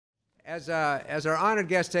As our honored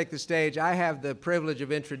guests take the stage, I have the privilege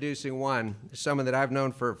of introducing someone that I've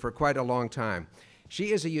known for quite a long time.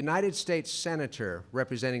 She is a United States Senator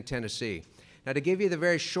representing Tennessee. Now, to give you the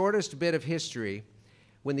very shortest bit of history,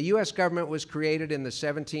 when the U.S. government was created in the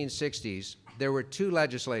 1760s, there were two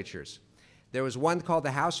legislatures. There was one called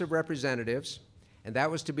the House of Representatives, and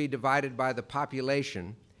that was to be divided by the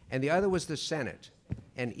population, and the other was the Senate.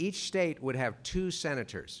 And each state would have two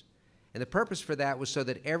senators. And the purpose for that was so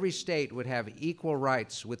that every state would have equal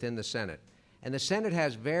rights within the Senate. And the Senate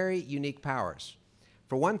has very unique powers.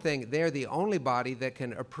 For one thing, they're the only body that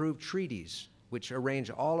can approve treaties, which arrange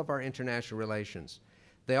all of our international relations.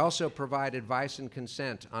 They also provide advice and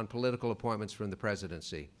consent on political appointments from the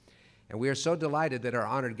presidency. And we are so delighted that our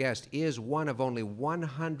honored guest is one of only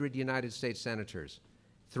 100 United States senators.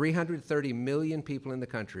 330 million people in the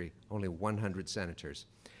country, only 100 senators.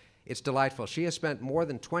 It's delightful. She has spent more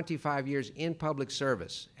than 25 years in public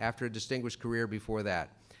service after a distinguished career before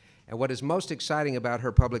that. And what is most exciting about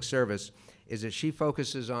her public service is that she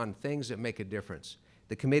focuses on things that make a difference.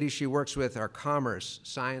 The committees she works with are Commerce,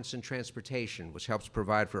 Science, and Transportation, which helps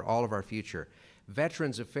provide for all of our future.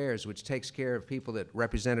 Veterans Affairs, which takes care of people that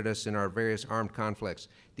represented us in our various armed conflicts.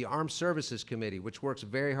 The Armed Services Committee, which works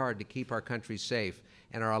very hard to keep our country safe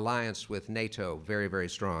and our alliance with NATO very, very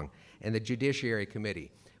strong. And the Judiciary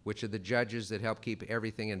Committee, which are the judges that help keep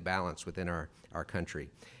everything in balance within our country.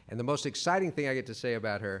 And the most exciting thing I get to say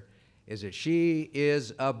about her is that she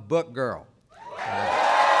is a book girl.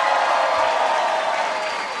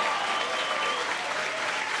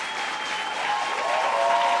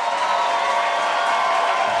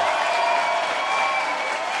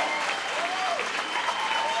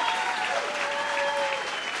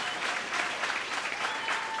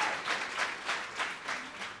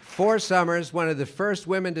 Four summers, one of the first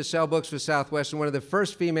women to sell books for Southwestern, one of the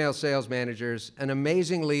first female sales managers, an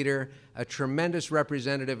amazing leader, a tremendous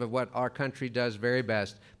representative of what our country does very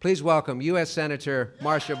best. Please welcome U.S. Senator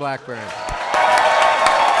Marsha Blackburn.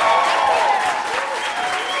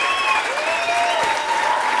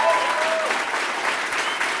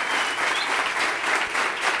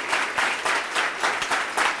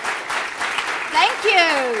 Thank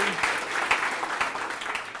you.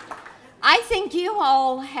 I think you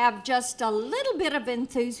all have just a little bit of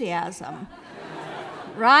enthusiasm,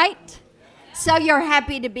 right? So you're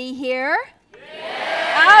happy to be here?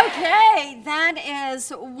 Yeah. Okay, that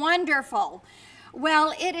is wonderful.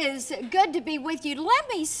 Well, it is good to be with you. Let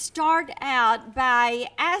me start out by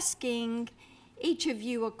asking each of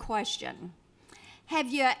you a question. Have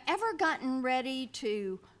you ever gotten ready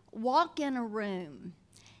to walk in a room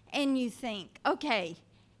and you think, okay,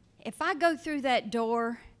 if I go through that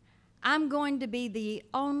door, I'm going to be the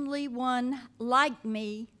only one like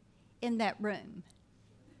me in that room?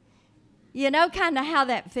 You know kind of how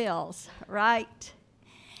that feels, right?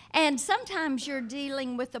 And sometimes you're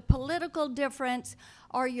dealing with a political difference,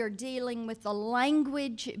 or you're dealing with a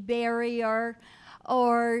language barrier,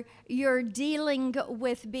 or you're dealing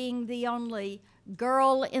with being the only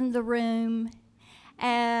girl in the room.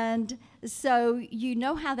 And so you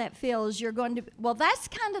know how that feels. You're going to, well, that's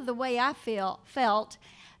kind of the way I felt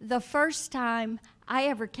the first time I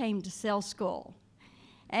ever came to sales school.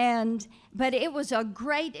 But it was a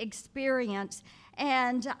great experience,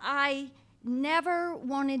 and I never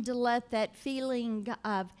wanted to let that feeling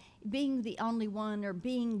of being the only one or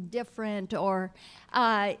being different or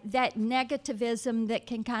that negativism that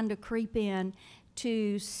can kind of creep in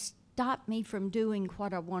to stop me from doing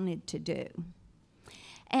what I wanted to do.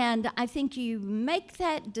 And I think you make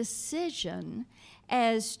that decision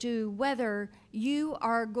as to whether you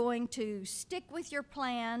are going to stick with your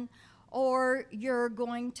plan or you're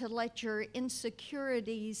going to let your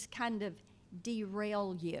insecurities kind of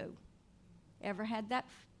derail you. Ever had that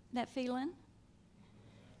feeling?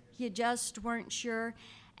 You just weren't sure.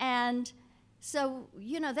 And so,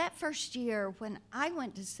 you know, that first year when I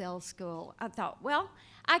went to sales school, I thought, well,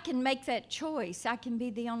 I can make that choice. I can be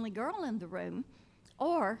the only girl in the room,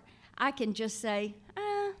 or I can just say,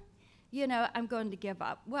 you know, I'm going to give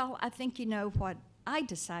up. Well, I think you know what I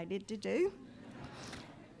decided to do.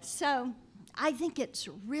 So I think it's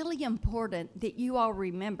really important that you all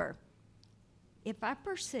remember, if I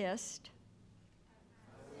persist,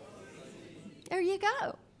 there you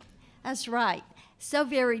go. That's right. So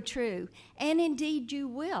very true. And indeed you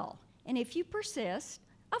will. And if you persist,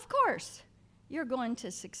 of course, you're going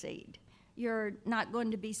to succeed. You're not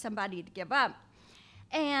going to be somebody to give up.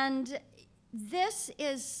 And this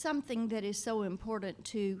is something that is so important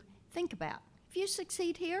to think about. If you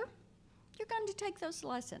succeed here, you're going to take those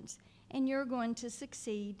lessons and you're going to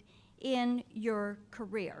succeed in your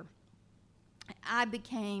career. I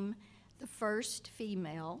became the first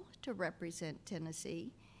female to represent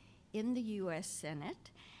Tennessee in the U.S.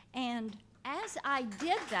 Senate. And as I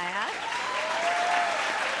did that,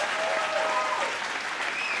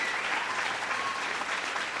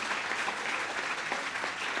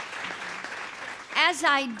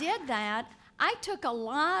 I took a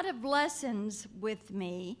lot of lessons with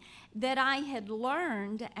me that I had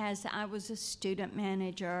learned as I was a student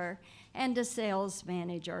manager and a sales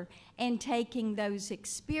manager, and taking those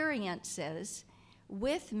experiences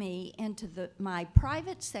with me into my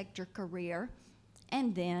private sector career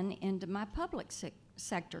and then into my public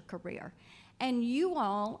sector career. And you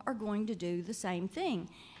all are going to do the same thing.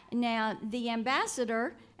 Now, the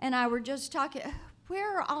ambassador and I were just talking,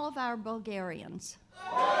 where are all of our Bulgarians?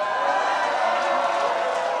 Oh,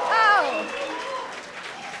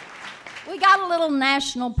 we got a little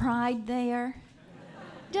national pride there,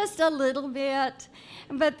 just a little bit.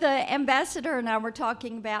 But the ambassador and I were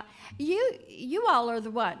talking about, you all are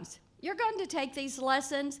the ones. You're going to take these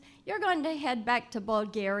lessons. You're going to head back to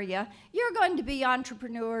Bulgaria. You're going to be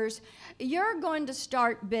entrepreneurs. You're going to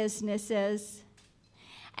start businesses.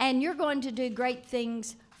 And you're going to do great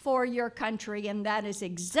things for your country. And that is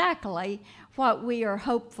exactly what we are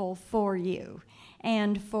hopeful for you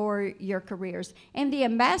and for your careers. And the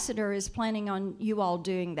ambassador is planning on you all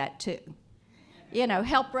doing that too. You know,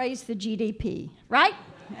 help raise the GDP, right?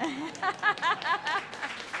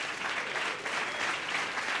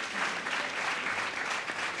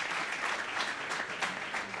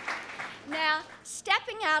 Now,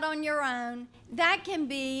 stepping out on your own, that can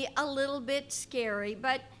be a little bit scary,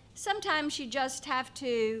 but sometimes you just have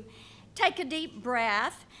to take a deep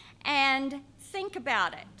breath and think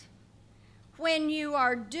about it. When you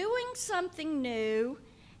are doing something new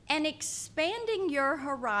and expanding your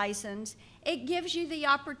horizons, it gives you the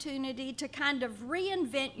opportunity to kind of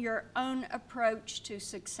reinvent your own approach to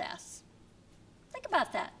success. Think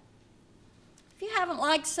about that. If you haven't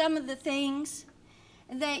liked some of the things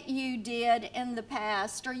that you did in the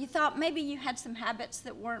past, or you thought maybe you had some habits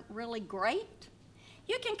that weren't really great,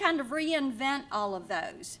 you can kind of reinvent all of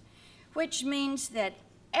those, which means that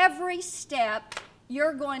every step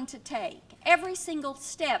you're going to take, every single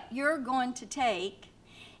step you're going to take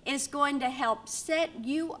is going to help set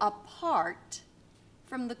you apart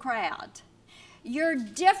from the crowd. Your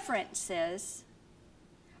differences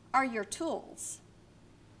are your tools.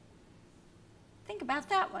 Think about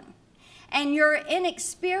that one. And your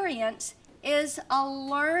inexperience is a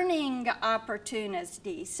learning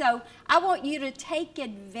opportunity. So I want you to take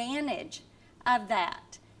advantage of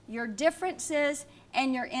that, your differences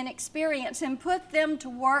and your inexperience, and put them to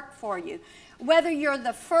work for you. Whether you're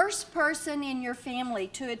the first person in your family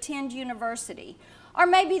to attend university, or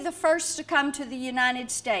maybe the first to come to the United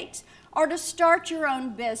States, or to start your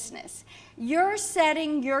own business, you're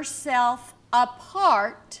setting yourself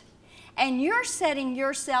apart, and you're setting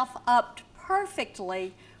yourself up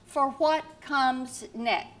perfectly for what comes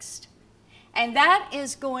next. And that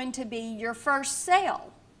is going to be your first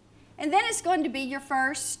sale. And then it's going to be your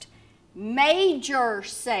first major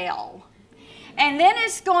sale. And then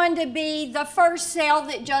it's going to be the first sale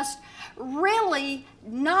that just really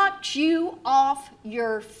knocks you off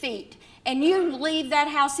your feet. And you leave that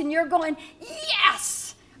house and you're going,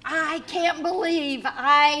 yes, I can't believe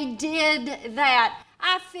I did that.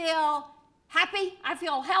 I feel happy, I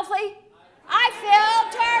feel healthy, I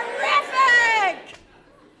feel terrific.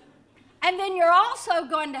 And then you're also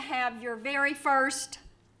going to have your very first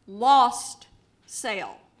lost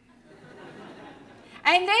sale.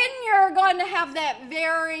 And then you're going to have that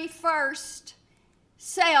very first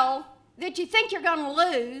sale that you think you're going to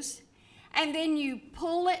lose, and then you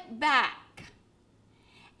pull it back,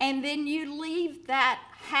 and then you leave that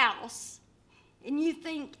house, and you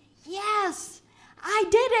think, yes, I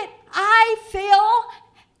did it. I feel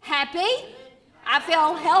happy. I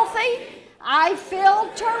feel healthy. I feel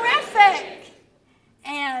terrific.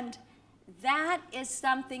 And that is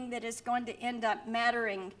something that is going to end up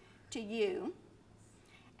mattering to you.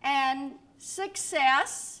 And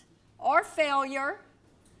success or failure,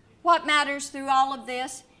 what matters through all of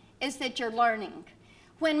this is that you're learning.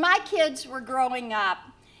 When my kids were growing up,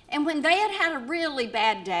 and when they had had a really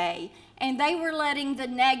bad day, and they were letting the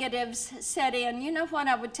negatives set in, you know what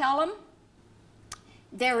I would tell them?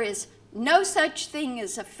 There is no such thing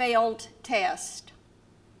as a failed test.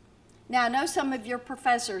 Now, I know some of your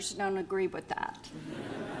professors don't agree with that,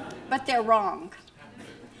 but they're wrong.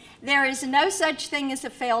 There is no such thing as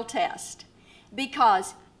a failed test,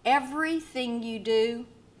 because everything you do,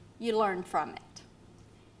 you learn from it.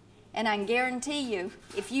 And I can guarantee you,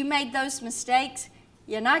 if you made those mistakes,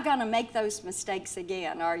 you're not going to make those mistakes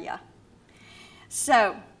again, are you?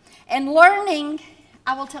 So, And learning,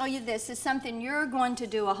 I will tell you this, is something you're going to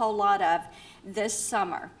do a whole lot of this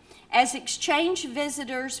summer. As exchange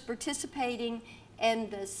visitors participating in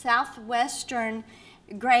the Southwestern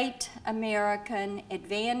Great American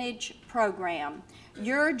Advantage program,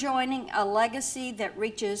 you're joining a legacy that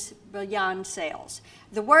reaches beyond sales.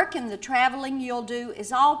 The work and the traveling you'll do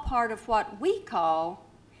is all part of what we call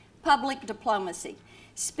public diplomacy,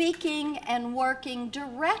 speaking and working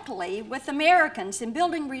directly with Americans and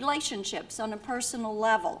building relationships on a personal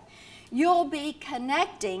level. You'll be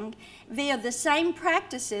connecting via the same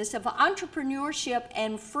practices of entrepreneurship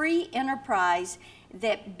and free enterprise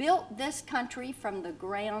that built this country from the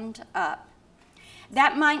ground up.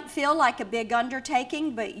 That might feel like a big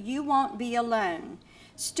undertaking, but you won't be alone.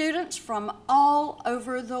 Students from all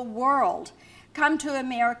over the world come to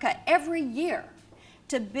America every year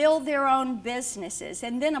to build their own businesses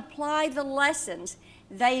and then apply the lessons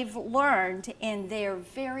they've learned in their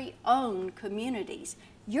very own communities.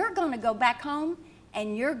 You're going to go back home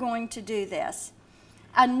and you're going to do this.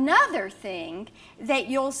 Another thing that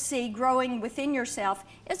you'll see growing within yourself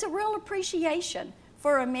is a real appreciation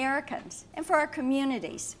for Americans and for our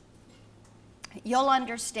communities. You'll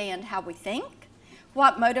understand how we think,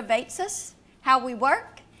 what motivates us, how we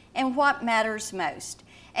work, and what matters most.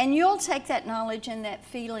 And you'll take that knowledge and that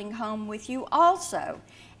feeling home with you also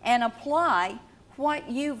and apply what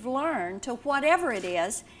you've learned to whatever it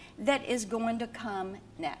is that is going to come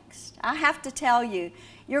next. I have to tell you,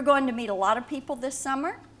 you're going to meet a lot of people this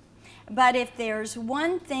summer, but if there's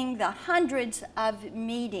one thing the hundreds of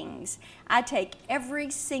meetings I take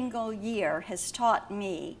every single year has taught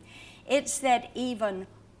me, it's that even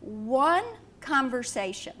one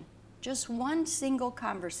conversation, just one single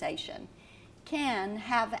conversation, can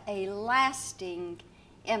have a lasting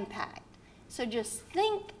impact. So just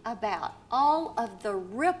think about all of the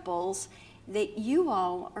ripples that you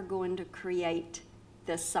all are going to create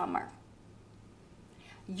this summer.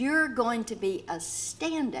 You're going to be a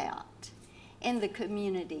standout in the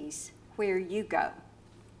communities where you go.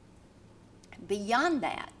 Beyond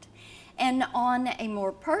that, and on a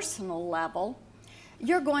more personal level,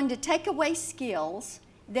 you're going to take away skills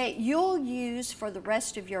that you'll use for the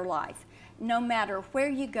rest of your life, no matter where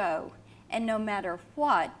you go and no matter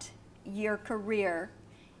what your career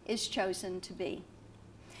is chosen to be.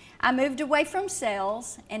 I moved away from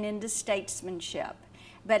sales and into statesmanship,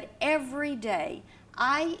 but every day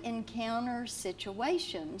I encounter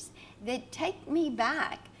situations that take me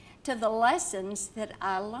back to the lessons that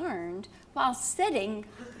I learned while sitting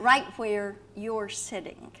right where you're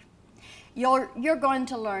sitting. You're going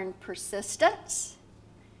to learn persistence.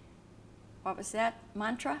 What was that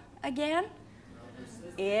mantra again?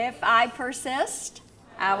 If I persist,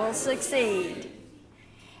 I will succeed.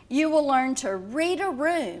 You will learn to read a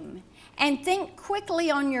room and think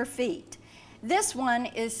quickly on your feet. This one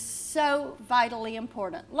is so vitally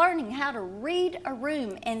important. Learning how to read a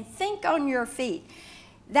room and think on your feet.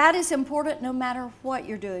 That is important no matter what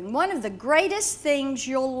you're doing. One of the greatest things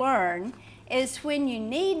you'll learn is when you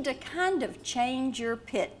need to kind of change your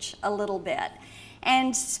pitch a little bit.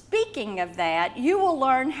 And speaking of that, you will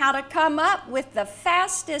learn how to come up with the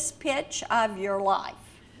fastest pitch of your life.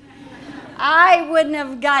 I wouldn't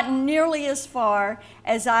have gotten nearly as far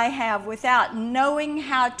as I have without knowing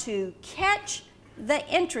how to catch the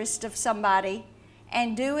interest of somebody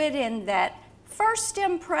and do it in that first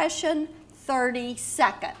impression 30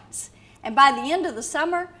 seconds. And by the end of the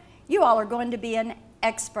summer, you all are going to be an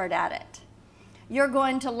expert at it. You're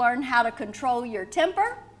going to learn how to control your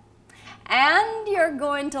temper, and you're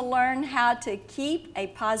going to learn how to keep a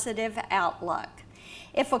positive outlook.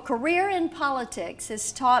 If a career in politics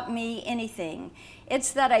has taught me anything,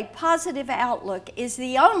 it's that a positive outlook is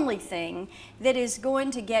the only thing that is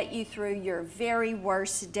going to get you through your very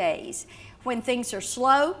worst days. When things are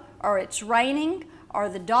slow, or it's raining, or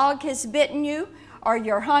the dog has bitten you, or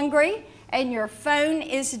you're hungry, and your phone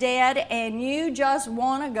is dead, and you just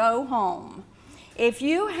want to go home. If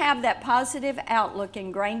you have that positive outlook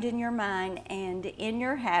ingrained in your mind and in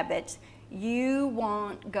your habits, you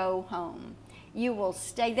won't go home. You will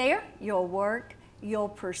stay there, you'll work, you'll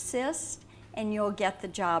persist, and you'll get the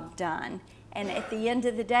job done. And at the end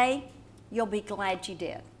of the day, you'll be glad you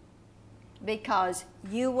did, because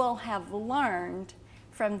you will have learned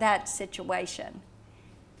from that situation.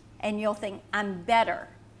 And you'll think, I'm better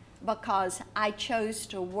because I chose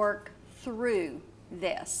to work through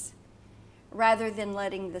this, rather than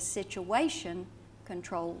letting the situation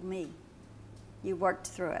control me. You worked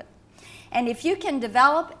through it. And if you can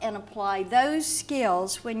develop and apply those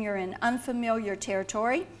skills when you're in unfamiliar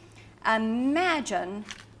territory, imagine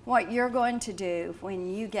what you're going to do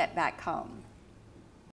when you get back home.